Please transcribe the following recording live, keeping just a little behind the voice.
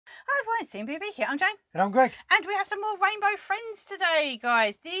Hi everyone, it's BB here. I'm Jane. And I'm Greg. And we have some more Rainbow Friends today,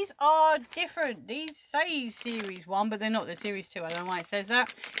 guys. These are different. These say Series 1, but they're not. They're Series 2. I don't know why it says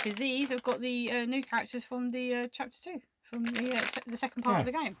that. Because these have got the new characters from the Chapter 2. From the second part of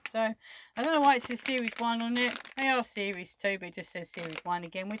the game. So, I don't know why it says Series 1 on it. They are Series 2, but it just says Series 1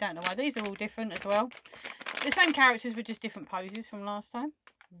 again. We don't know why. These are all different as well. The same characters with just different poses from last time.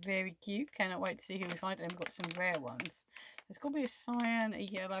 Very cute. Cannot wait to see who we find. And we've got some rare ones. There's got to be a cyan, a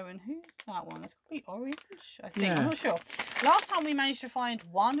yellow, and who's that one? There's got to be orange, I think. Yeah. I'm not sure. Last time we managed to find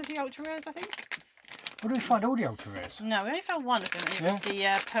one of the ultra rares, I think. What did we find all the ultra rares? No, we only found one of them. It was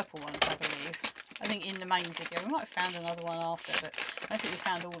the purple one, I believe. I think in the main video. We might have found another one after, but I don't think we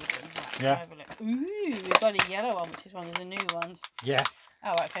found all of them. Right, yeah. Have a look. Ooh, we've got a yellow one, which is one of the new ones. Yeah.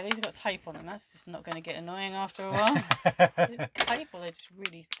 Oh, okay. These have got tape on them. That's just not going to get annoying after a while. Tape, or they're just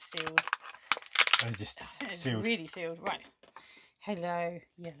really sealed? They're just sealed. Really sealed. Right. Hello,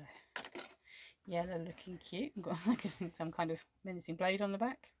 yellow. Yellow looking cute. Got like some kind of menacing blade on the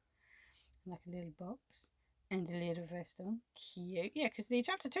back. Like a little box. And a little vest on. Cute. Yeah, because the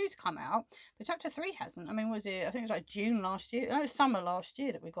Chapter 2's come out, but Chapter 3 hasn't. I mean, was it? I think it was like June last year. No, it was summer last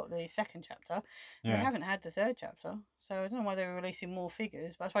year that we got the second chapter. Yeah. We haven't had the third chapter. So I don't know why they were releasing more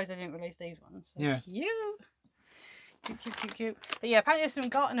figures, but I suppose they didn't release these ones. So yeah. Cute. Cute. But yeah, apparently there's some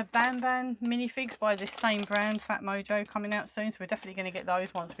Garten of Ban minifigs by this same brand, Fat Mojo, coming out soon. So we're definitely going to get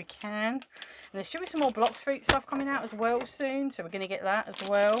those once we can. And there should be some more Blox Fruit stuff coming out as well soon. So we're going to get that as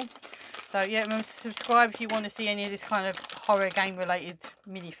well. So yeah, remember to subscribe if you want to see any of this kind of horror game related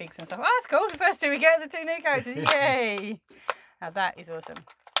minifigs and stuff. Oh, that's cool. The first two we get, the two new characters. Yay! Now that is awesome.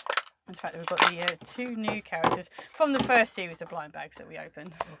 In fact, we've got the two new characters from the first series of blind bags that we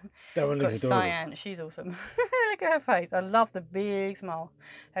opened. That one looks adorable. Cyan, she's awesome. Look at her face. I love the big smile.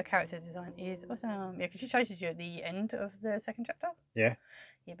 Her character design is awesome. Yeah, because she chases you at the end of the second chapter. Yeah.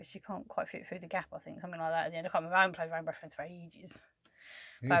 Yeah, but she can't quite fit through the gap, I think. Something like that at the end. I can't remember. I haven't played Rainbow Friends for ages.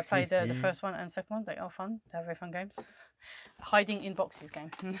 But I played the first one and second one. They are fun. They're very fun games. Hiding in boxes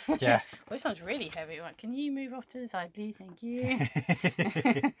game. Yeah. Well, this one's really heavy. Right, can you move off to the side, please? Thank you.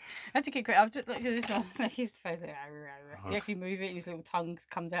 I had to get great. I've just looked at this one. His face. He actually move it. His little tongue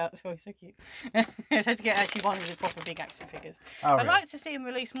comes out. So he's so cute. I had to get actually one of the proper big action figures. Oh, I'd like to see him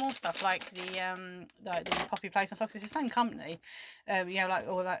release more stuff like the Poppy Playtime stuff. It's the same company. You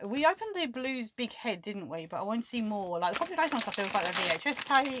know, we opened the Blue's big head, didn't we? But I want to see more. Like the Poppy Playtime stuff. There was like the VHS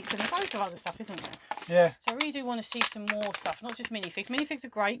tapes and there's loads of other stuff, isn't there? Yeah. So I really do want to see some more stuff, not just minifigs. Minifigs are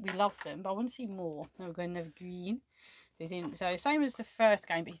great, we love them, but I want to see more. Now we're going to have green. So same as the first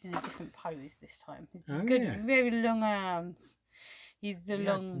game, but he's in a different pose this time. He's good, very long arms. He's the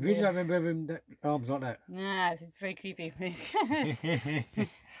long. Really don't remember him arms like that. Nah, it's very creepy.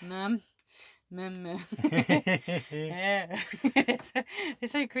 Mum. Yeah.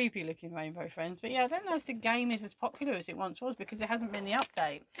 It's so creepy looking Rainbow Friends. But yeah, I don't know if the game is as popular as it once was because there hasn't been the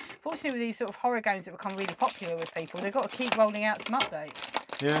update. Fortunately, with these sort of horror games that become really popular with people, they've got to keep rolling out some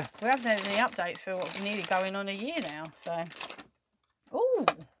updates. Yeah. We haven't had any updates for what, nearly going on a year now. So, ooh.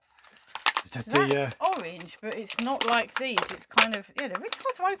 That's orange, but it's not like these. It's kind of, yeah, they're really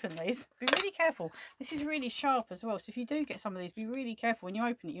hard to open these. Be really careful. This is really sharp as well. So if you do get some of these, be really careful. When you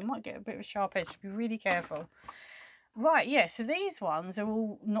open it, you might get a bit of a sharp edge. So be really careful. Right, yeah, so these ones are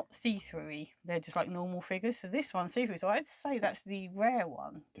all not see-through-y. They're just like normal figures. So this one's see-through. So I'd say that's the rare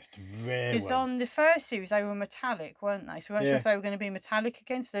one. That's the rare one. Because on the first series, they were metallic, weren't they? So we weren't sure if they were going to be metallic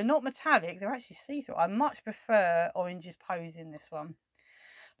again. So they're not metallic. They're actually see-through. I much prefer Orange's pose in this one.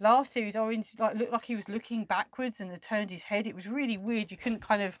 Last series, Orange looked like he was looking backwards and had turned his head. It was really weird. You couldn't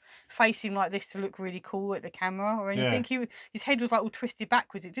kind of face him like this to look really cool at the camera or anything. Yeah. His head was like all twisted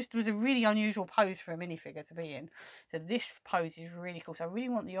backwards. It just was a really unusual pose for a minifigure to be in. So this pose is really cool. So I really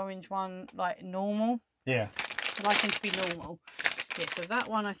want the orange one like normal. Yeah. I like him to be normal. Yeah, so that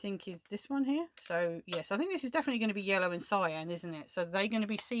one I think is this one here. So yes, I think this is definitely going to be yellow and cyan, isn't it? So they're going to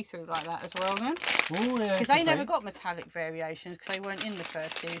be see-through like that as well then. Oh yeah. Because they never got metallic variations because they weren't in the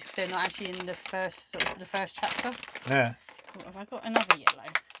first series because they're not actually in the first chapter. Yeah. Oh, have I got another yellow?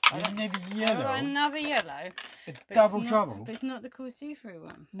 Another yellow. I've got another yellow. Double trouble. But it's not the cool see-through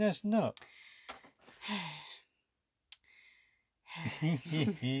one. No, it's not. I'm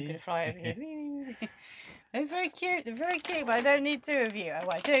gonna fly over here. They're very cute. They're very cute, but I don't need two of you. Oh,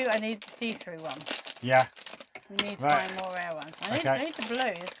 I do. I need the see-through one. Yeah. We need to find more rare ones. I need the blue.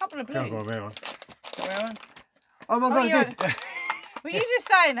 There's a couple of blues. Got a rare one. The rare one. Oh my god, I did. Were you just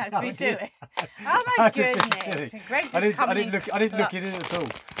saying that to be silly? Oh my goodness. Greg just I didn't look in it at all.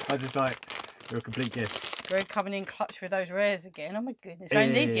 I was just like, you're a complete guess. Greg coming in clutch with those rares again. Oh my goodness. I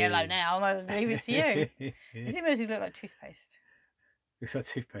need yellow now. I'm going to leave it to you. Does it mostly look like toothpaste? Looks like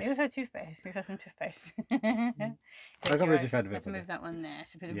toothpaste. It looks like toothpaste. It looks like some toothpaste. I got rid of it. Let's move that one there.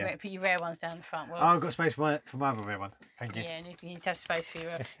 So put your rare ones down the front. Well, oh, I've got space for my other rare one. Thank you. Yeah, you need to have space for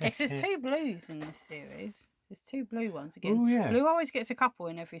your. Yeah, there's 2 blues in this series. There's 2 blue ones again. Oh yeah. Blue always gets a couple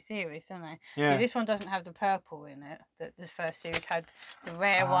in every series, don't they? Yeah. This one doesn't have the purple in it. The first series had the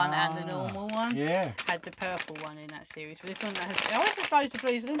rare one and the normal one. Yeah. Had the purple one in that series, but this one has. It always has loads of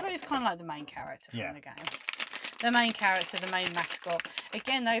blues, but the blue is kind of like the main character from the game. The main character, the main mascot.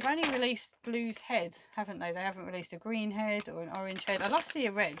 Again, they've only released Blue's head, haven't they? They haven't released a green head or an orange head. I'd love to see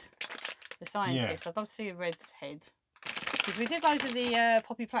a red. The scientist. I'd love to see a red's head. Because we did loads of the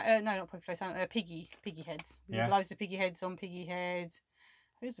piggy heads. We did loads of piggy heads on piggy heads.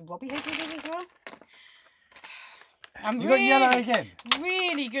 Who's the Robbie head we did as well? You got yellow again.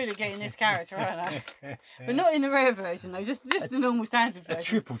 Really good at getting this character, aren't I? But not in the rare version though, just the normal standard version.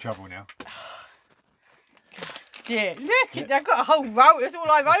 Triple trouble now. Yeah, look, I've got a whole row. That's all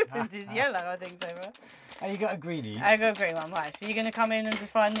I've opened is yellow, I think so far. Oh, you got a greenie. I got a green one, right. So you're going to come in and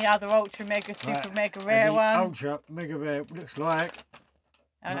just find the other ultra mega super mega rare one. Ultra mega rare looks like.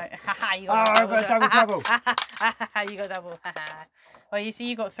 Oh no, haha, you got double. I've got double trouble. You got double. Well, you see,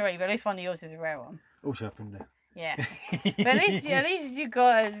 you got 3, but at least one of yours is a rare one. Also up in there. Yeah, but at least you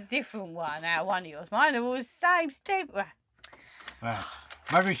got a different one out of one of yours. Mine are all the same stupid. Right.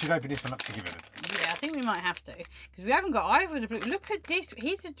 Maybe we should open this one up together. Yeah, I think we might have to because we haven't got either of the blue. Look at this.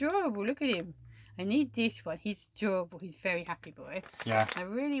 He's adorable. Look at him. I need this one. He's adorable. He's a very happy boy. Yeah. I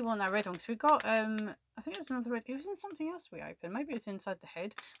really want that red one because we got I think it was another red. It was in something else we opened. Maybe it was inside the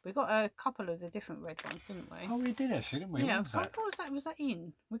head. We got a couple of the different red ones, didn't we? Oh, we did actually, didn't we? Yeah. What was that? Was that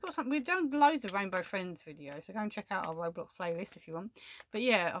in? We got some. We've done loads of Rainbow Friends videos, so go and check out our Roblox playlist if you want. But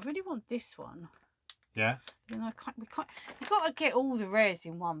yeah, I really want this one. Yeah. Then we've got to get all the rares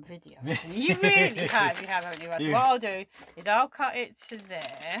in one video. You really can if you have, haven't you? So what I'll do is I'll cut it to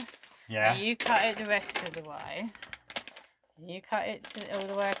there. Yeah. And you cut it the rest of the way. You cut it all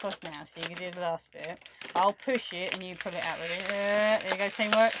the way across now, so you can do the last bit. I'll push it and you pull it out with it. There you go,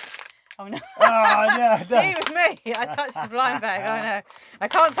 teamwork. Oh no. Oh, no. See, it was me. I touched the blind bag. Oh no. I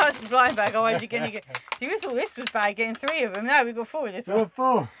can't touch the blind bag, otherwise you're going to get... See, we thought this was bad, getting 3 of them. No, we got 4 of this one. Got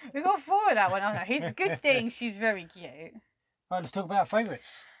 4. We got 4 of that one. Oh no. He's a good thing. She's very cute. Right, let's talk about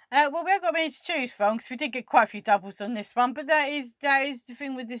favourites. Well, we haven't got many to choose from because we did get quite a few doubles on this one. But that is the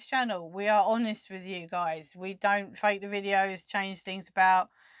thing with this channel. We are honest with you guys. We don't fake the videos, change things about.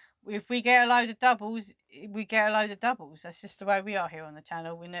 If we get a load of doubles, we get a load of doubles. That's just the way we are here on the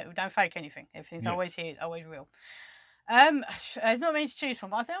channel. We don't fake anything. Everything's always here. It's always real. There's not many to choose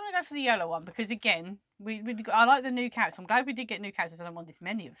from. But I think I'm going to go for the yellow one because, again, I like the new characters. I'm glad we did get new characters. I don't want this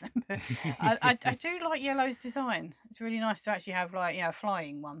many of them. But I do like Yellow's design. It's really nice to actually have, like, a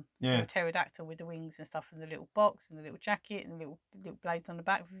flying one. Yeah. Little pterodactyl with the wings and stuff, and the little box and the little jacket and the little blades on the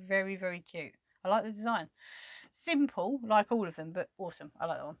back. Very, very cute. I like the design. Simple, like all of them, but awesome. I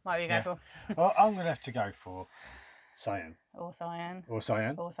like that one. What are you going for? Well, I'm going to have to go for Cyan. Or Cyan. Or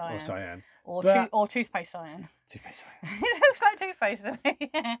Cyan. Or Cyan. Or Cyan. Or toothpaste Cyan. Toothpaste Cyan. It looks like toothpaste to me.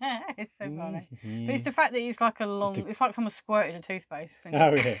 It's so funny. But it's the fact that it's like a long... It's like someone squirted a toothpaste.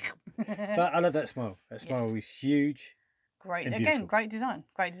 Oh, yeah. But I love that smile. That smile is huge. Great. Again, great design.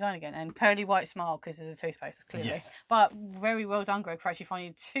 Great design again. And pearly white smile because of the toothpaste, clearly. Yes. But very well done, Greg, for actually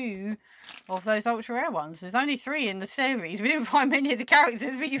finding 2 of those ultra rare ones. There's only 3 in the series. We didn't find many of the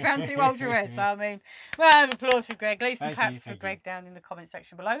characters, but you found 2 ultra rares. So, I mean, round of applause for Greg. Leave some claps for Greg down in the comment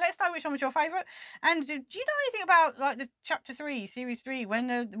section below. Let us know which one was your favourite. And do you know anything about, like, the chapter 3, series 3?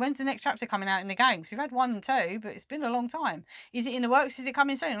 When's the next chapter coming out in the games? We've had 1 and 2, but it's been a long time. Is it in the works? Is it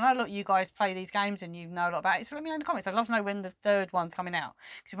coming soon? I know a lot of you guys play these games and you know a lot about it. So let me know in the comments. I'd love to know when the 3rd one's coming out,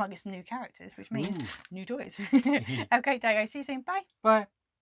 because we might get some new characters, which means new toys. Have a great day, guys. See you soon. Bye. Bye.